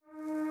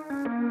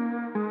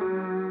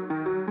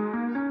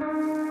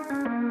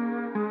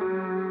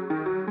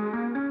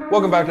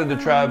Welcome back to the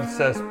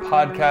TravSess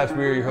podcast.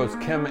 We are your hosts,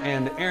 Kim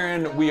and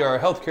Aaron. We are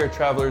healthcare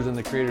travelers and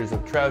the creators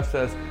of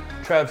TravSess.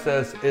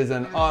 TravSess is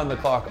an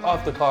on-the-clock,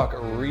 off-the-clock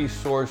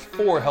resource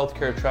for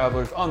healthcare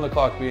travelers. On the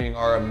Clock being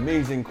our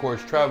amazing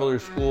course, Traveler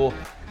School.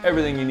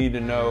 Everything you need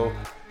to know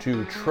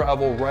to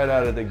travel right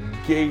out of the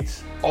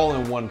gates, all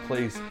in one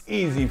place,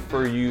 easy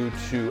for you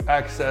to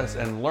access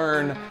and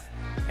learn.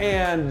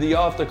 And the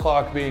Off the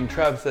Clock being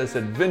TravSess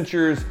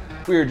Adventures.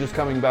 We are just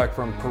coming back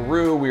from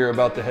Peru. We are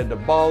about to head to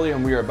Bali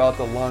and we are about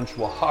to launch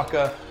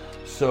Oaxaca.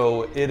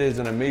 So it is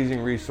an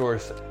amazing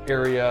resource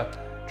area.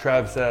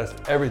 TravSess,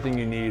 everything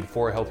you need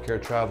for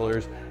healthcare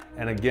travelers.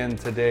 And again,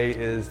 today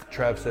is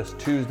TravSess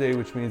Tuesday,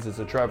 which means it's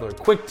a traveler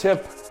quick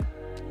tip.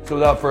 So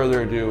without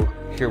further ado,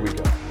 here we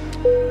go.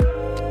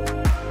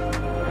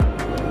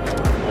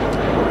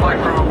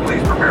 Flight crew,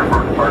 please prepare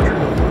for departure.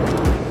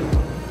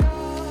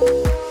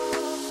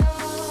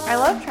 I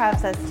love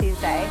TravSess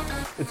Tuesday.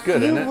 It's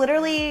good, isn't it?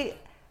 Literally,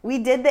 he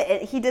did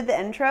the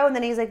intro and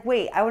then he's like,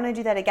 wait, I want to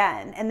do that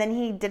again. And then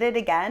he did it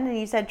again and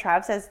you said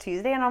TravSess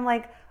Tuesday and I'm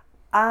like,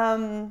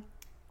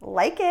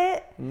 like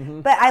it.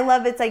 Mm-hmm. But I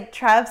love it's like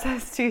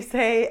TravSess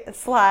Tuesday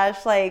 /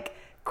 like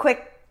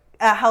quick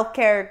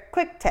healthcare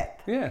quick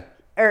tip. Yeah.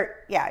 Or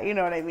yeah, you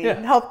know what I mean.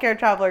 Yeah. Healthcare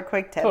traveler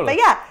quick tip. Totally. But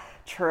yeah,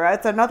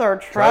 it's another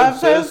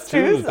TravSess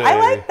Tuesday. I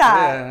like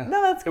that. Yeah,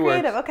 no, that's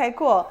creative. Okay,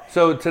 cool.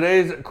 So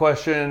today's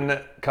question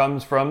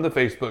comes from the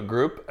Facebook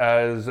group.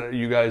 As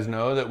you guys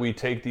know, that we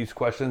take these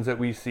questions that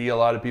we see a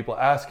lot of people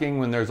asking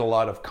when there's a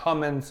lot of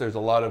comments, there's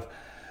a lot of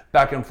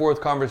back and forth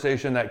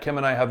conversation that Kim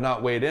and I have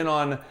not weighed in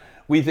on.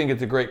 We think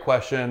it's a great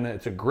question.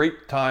 It's a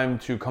great time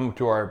to come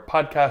to our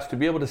podcast to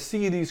be able to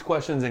see these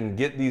questions and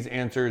get these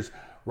answers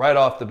right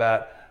off the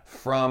bat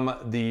from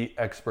the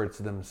experts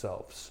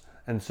themselves.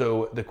 And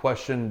so the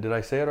question, did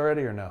I say it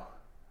already or no?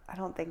 I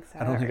don't think so.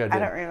 I don't think I did. I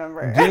don't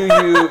remember.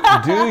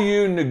 Do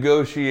you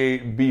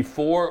negotiate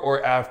before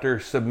or after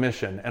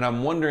submission? And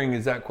I'm wondering,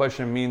 does that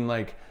question mean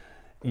like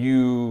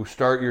you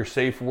start your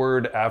safe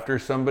word after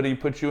somebody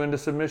puts you into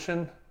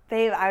submission?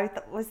 Babe, I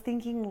was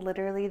thinking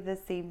literally the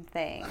same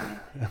thing.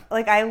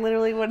 Like I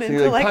literally went So into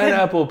you're like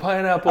pineapple.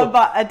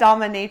 a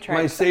dominatrix.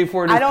 My safe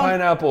word is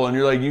pineapple, and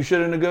you're like, you should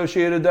have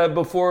negotiated that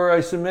before I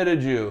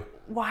submitted you.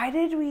 Why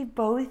did we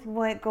both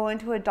go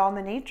into a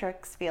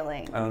dominatrix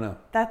feeling? I don't know.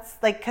 That's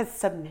like because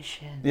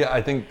submission. Yeah,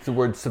 I think the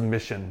word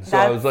submission. So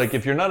I was like,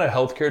 if you're not a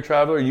healthcare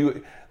traveler,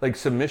 you like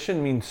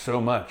submission means so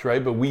much,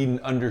 right? But we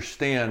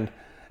understand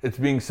it's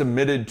being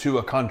submitted to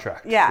a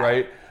contract,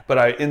 right? But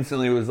I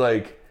instantly was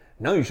like,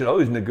 no, you should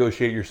always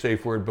negotiate your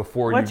safe word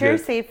before What's your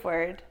safe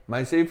word?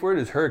 My safe word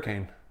is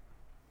hurricane.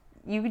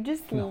 You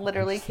just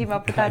literally came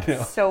up with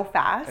that so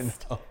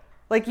fast. I know.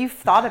 Like you've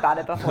thought about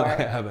it before. No,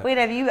 I haven't. Wait,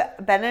 have you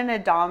been in a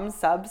dom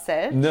sub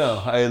sit?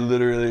 No, I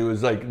literally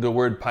was like, the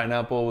word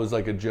pineapple was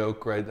like a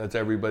joke, right? That's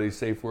everybody's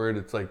safe word.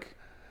 It's like,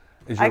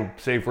 is your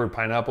safe word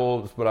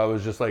pineapple? But I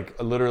was just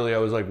like, literally, I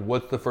was like,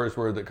 what's the first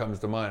word that comes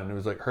to mind? And it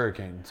was like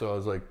hurricane. So I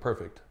was like,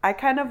 perfect. I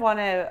kind of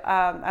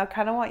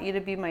want you to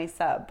be my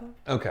sub.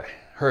 Okay,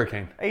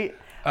 hurricane.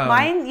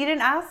 Mine, you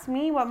didn't ask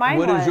me what mine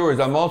was. What is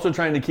yours? I'm also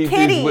trying to keep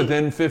these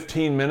within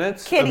 15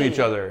 minutes of each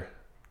other.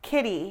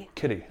 Kitty.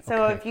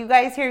 So okay. if you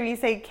guys hear me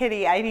say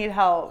kitty, I need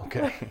help.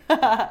 Okay.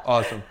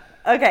 Awesome.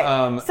 Okay.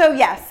 So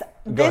yes,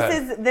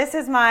 this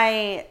is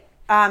my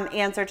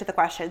answer to the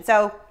question.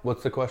 So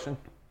what's the question?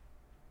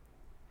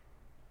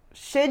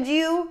 Should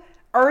you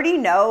already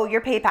know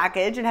your pay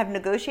package and have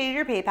negotiated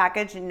your pay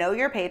package and know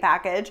your pay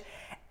package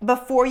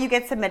before you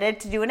get submitted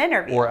to do an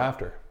interview? Or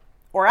after.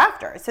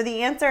 So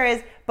the answer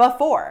is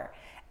before.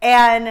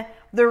 And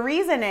the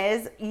reason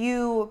is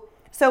your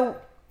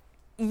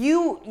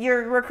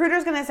recruiter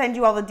is going to send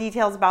you all the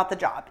details about the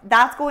job.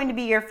 That's going to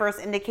be your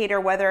first indicator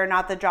whether or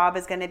not the job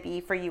is going to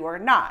be for you or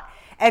not.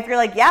 If you're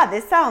like, yeah,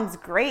 this sounds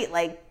great,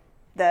 like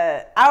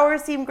the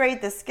hours seem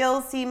great, the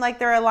skills seem like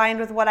they're aligned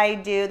with what I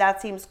do, that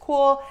seems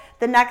cool.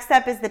 The next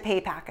step is the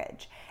pay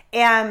package.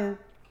 And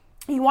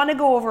you want to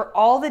go over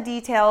all the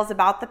details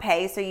about the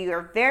pay so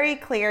you're very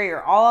clear,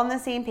 you're all on the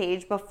same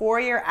page before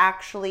you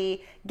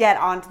actually get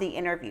onto the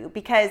interview.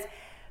 Because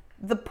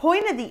the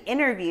point of the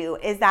interview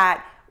is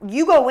that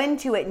you go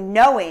into it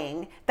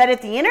knowing that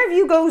if the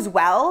interview goes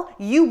well,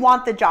 you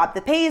want the job.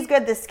 The pay is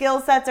good, the skill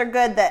sets are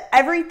good,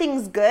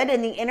 everything's good,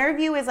 and the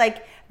interview is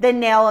like the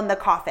nail in the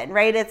coffin,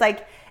 right? It's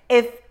like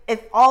if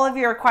all of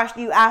your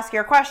you ask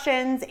your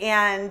questions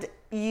and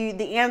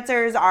the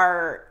answers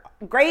are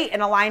great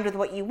and aligned with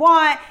what you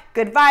want,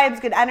 good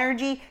vibes, good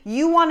energy,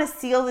 you want to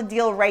seal the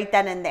deal right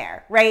then and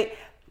there, right?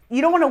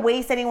 You don't want to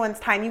waste anyone's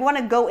time. You want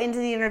to go into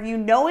the interview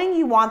knowing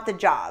you want the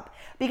job.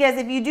 Because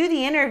if you do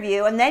the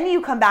interview and then you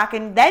come back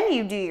and then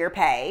you do your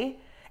pay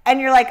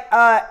and you're like,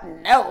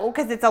 no,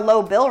 because it's a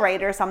low bill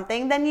rate or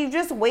something, then you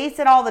just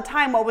wasted all the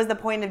time. What was the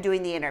point of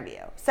doing the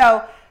interview?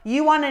 So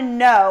you want to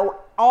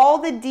know all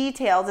the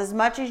details as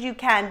much as you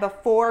can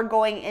before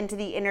going into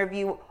the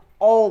interview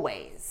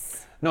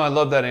always. No, I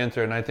love that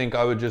answer, and I think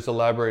I would just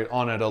elaborate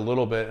on it a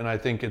little bit, and I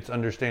think it's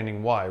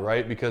understanding why,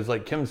 right? Because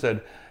like Kim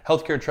said,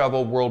 healthcare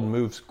travel world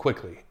moves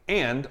quickly.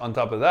 And on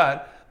top of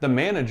that, the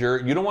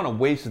manager, you don't want to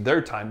waste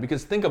their time,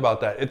 because think about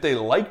that. If they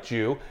liked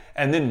you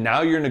and then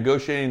now you're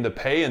negotiating the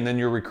pay and then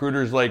your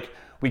recruiter's like,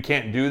 we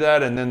can't do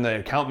that. And then the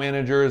account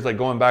manager is like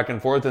going back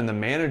and forth and the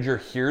manager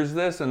hears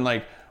this and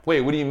like,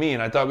 wait, what do you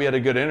mean? I thought we had a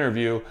good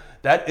interview.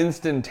 That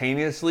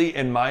instantaneously,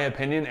 in my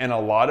opinion, and a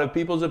lot of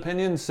people's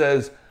opinion,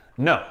 says,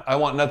 no, I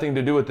want nothing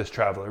to do with this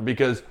traveler,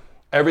 because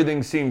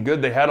everything seemed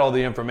good. They had all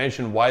the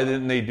information. Why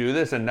didn't they do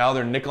this? And now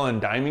they're nickel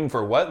and diming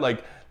for what?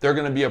 Like, they're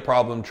going to be a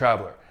problem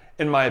traveler,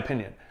 in my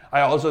opinion.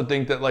 I also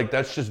think that like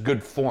that's just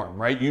good form,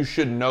 right? You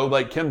should know,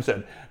 like Kim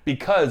said,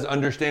 because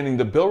understanding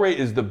the bill rate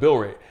is the bill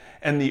rate.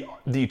 And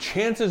the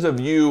chances of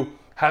you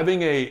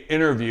having a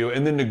interview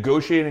and then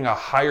negotiating a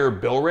higher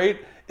bill rate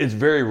is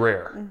very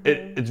rare.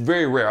 Mm-hmm. It's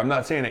very rare. I'm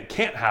not saying it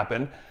can't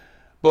happen,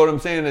 but what I'm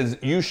saying is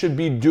you should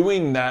be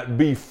doing that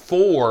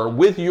before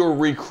with your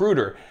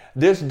recruiter.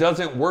 This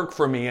doesn't work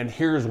for me and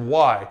here's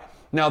why.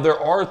 Now there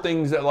are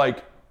things that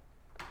like,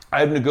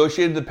 I've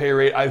negotiated the pay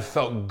rate. I've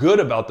felt good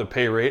about the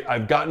pay rate.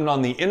 I've gotten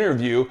on the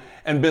interview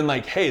and been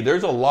like, hey,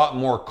 there's a lot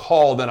more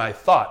call than I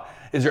thought.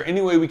 Is there any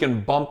way we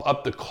can bump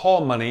up the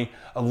call money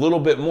a little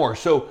bit more?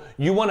 So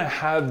you want to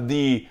have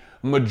the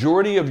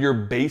majority of your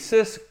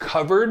basis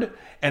covered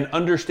and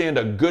understand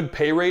a good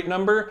pay rate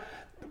number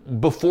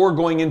before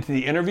going into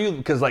the interview.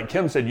 Because like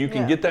Kim said, you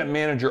can get that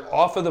manager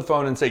off of the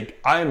phone and say,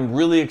 I'm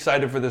really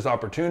excited for this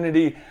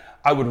opportunity.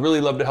 I would really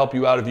love to help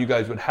you out if you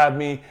guys would have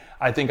me.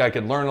 I think I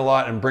could learn a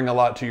lot and bring a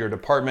lot to your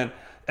department.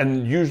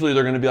 And usually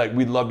they're going to be like,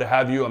 we'd love to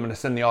have you. I'm going to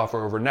send the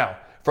offer over now.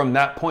 From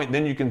that point,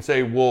 then you can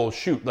say, well,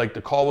 shoot, like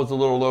the call was a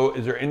little low.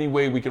 Is there any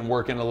way we can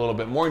work in a little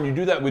bit more? And you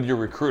do that with your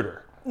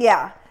recruiter.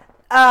 Yeah,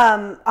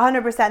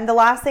 100%. The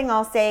last thing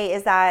I'll say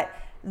is that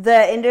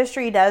the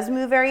industry does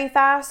move very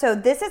fast. So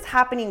this is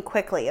happening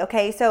quickly.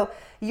 Okay. So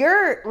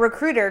your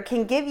recruiter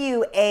can give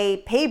you a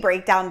pay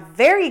breakdown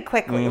very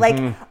quickly.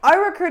 Like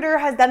our recruiter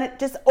has done it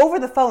just over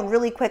the phone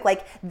really quick.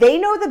 Like they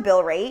know the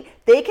bill rate.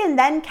 They can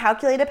then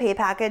calculate a pay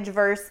package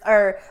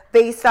or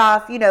based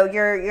off, you know,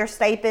 your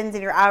stipends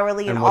and your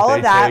hourly and all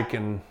of that.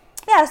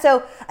 Yeah,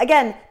 so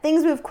again,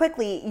 things move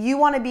quickly. You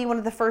want to be one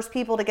of the first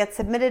people to get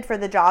submitted for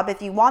the job if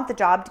you want the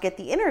job to get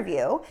the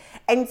interview.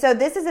 And so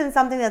this isn't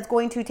something that's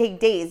going to take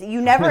days.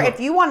 You never, if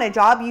you want a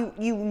job,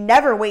 you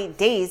never wait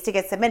days to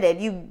get submitted.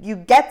 You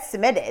get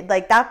submitted.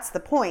 Like that's the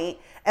point,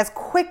 as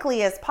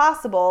quickly as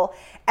possible.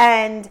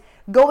 And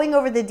going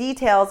over the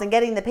details and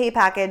getting the pay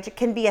package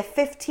can be a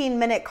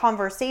 15-minute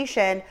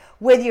conversation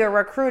with your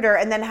recruiter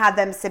and then have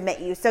them submit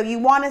you. So you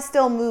want to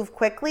still move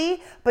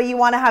quickly, but you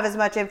want to have as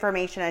much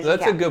information as you can.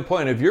 That's a good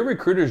point. If your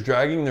recruiter's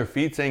dragging their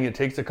feet saying it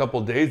takes a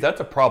couple of days, that's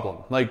a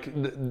problem. Like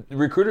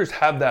recruiters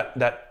have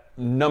that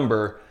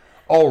number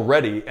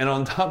already. And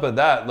on top of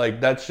that, like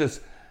that's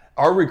just,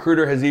 our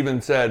recruiter has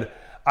even said,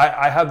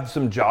 I have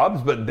some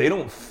jobs, but they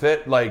don't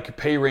fit like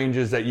pay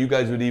ranges that you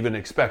guys would even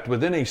expect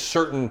within a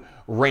certain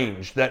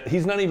range that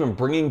he's not even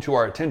bringing to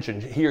our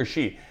attention, he or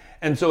she.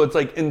 And so it's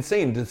like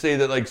insane to say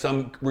that like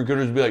some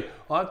recruiters would be like,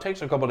 well, it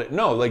takes a couple of days.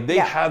 No, like they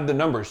have the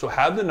numbers. So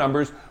have the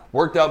numbers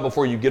worked out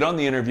before you get on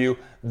the interview,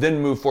 then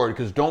move forward.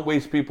 Because don't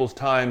waste people's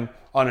time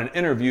on an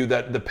interview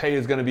that the pay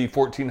is going to be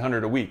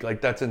 $1,400 a week.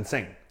 Like that's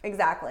insane.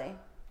 Exactly.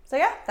 So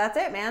yeah, that's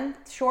it, man.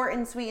 Short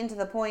and sweet and to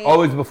the point.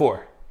 Always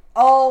before.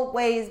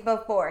 Always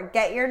before.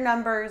 Get your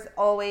numbers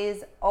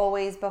always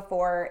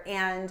before.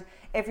 And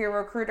if your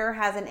recruiter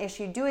has an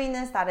issue doing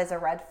this, that is a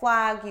red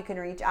flag. You can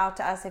reach out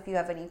to us if you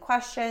have any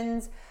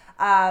questions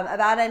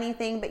about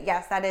anything. But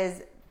yes, that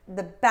is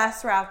the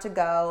best route to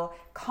go.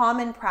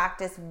 Common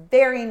practice,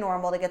 very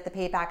normal to get the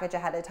pay package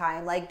ahead of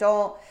time. Like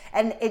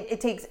and it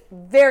takes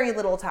very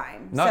little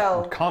time.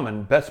 Not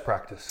common, best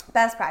practice.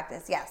 Best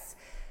practice, yes.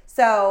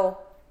 So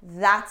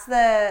that's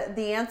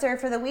the answer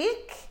for the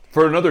week.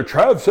 For another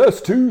Trav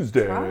Says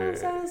Tuesday.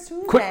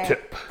 Quick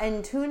tip.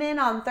 And tune in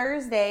on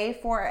Thursday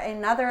for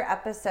another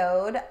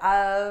episode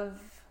of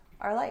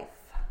our life.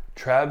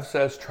 Trav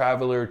Says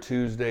Traveler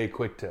Tuesday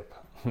Quick Tip.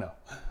 No,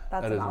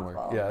 that doesn't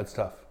work. Yeah, it's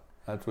tough.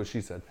 That's what she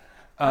said.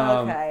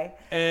 Okay.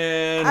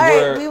 And all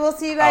right, we will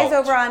see you guys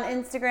over on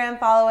Instagram.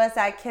 Follow us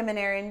at Kim and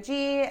Aaron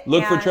G.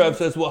 Look for Trav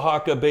Says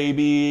Oaxaca,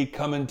 baby.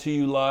 Coming to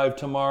you live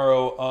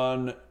tomorrow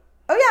on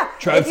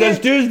Trav Says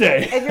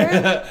Tuesday.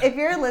 If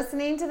you're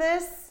listening to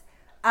this,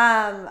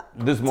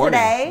 this morning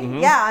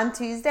today, on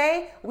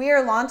Tuesday, we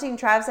are launching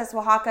Trav Says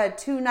Oaxaca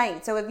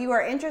tonight. So if you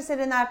are interested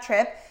in that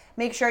trip,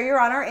 make sure you're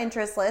on our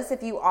interest list.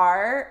 If you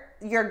are,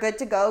 you're good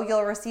to go.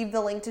 You'll receive the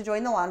link to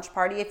join the launch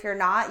party. If you're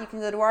not, you can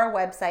go to our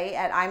website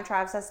at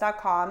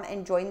imtravsays.com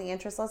and join the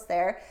interest list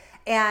there.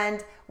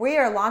 And we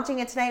are launching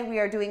it tonight. We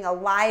are doing a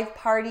live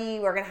party.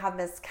 We're going to have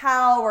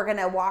mezcal. We're going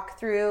to walk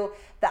through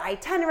the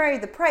itinerary,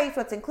 the price,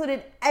 what's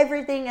included,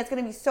 everything. It's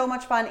going to be so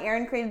much fun.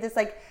 Aaron created this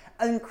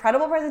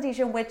incredible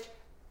presentation, which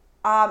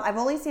I've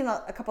only seen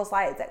a couple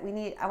slides that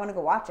I want to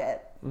go watch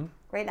it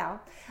right now.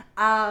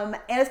 And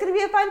it's going to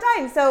be a fun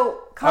time.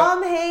 So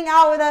come hang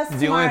out with us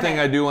The only thing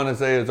I do want to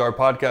say is our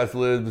podcast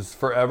lives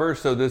forever.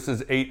 So this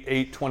is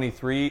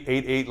 8823,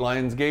 88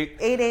 Lionsgate.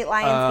 88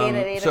 Lionsgate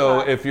at 8 So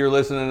o'clock. if you're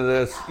listening to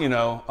this,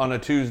 on a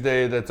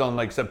Tuesday that's on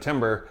like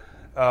September,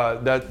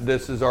 that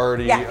this is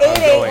already Yeah, 8-8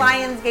 going.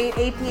 Lionsgate,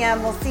 8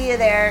 p.m. We'll see you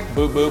there.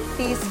 Boop boop.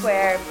 Peace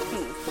square.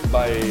 Peace.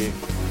 Bye.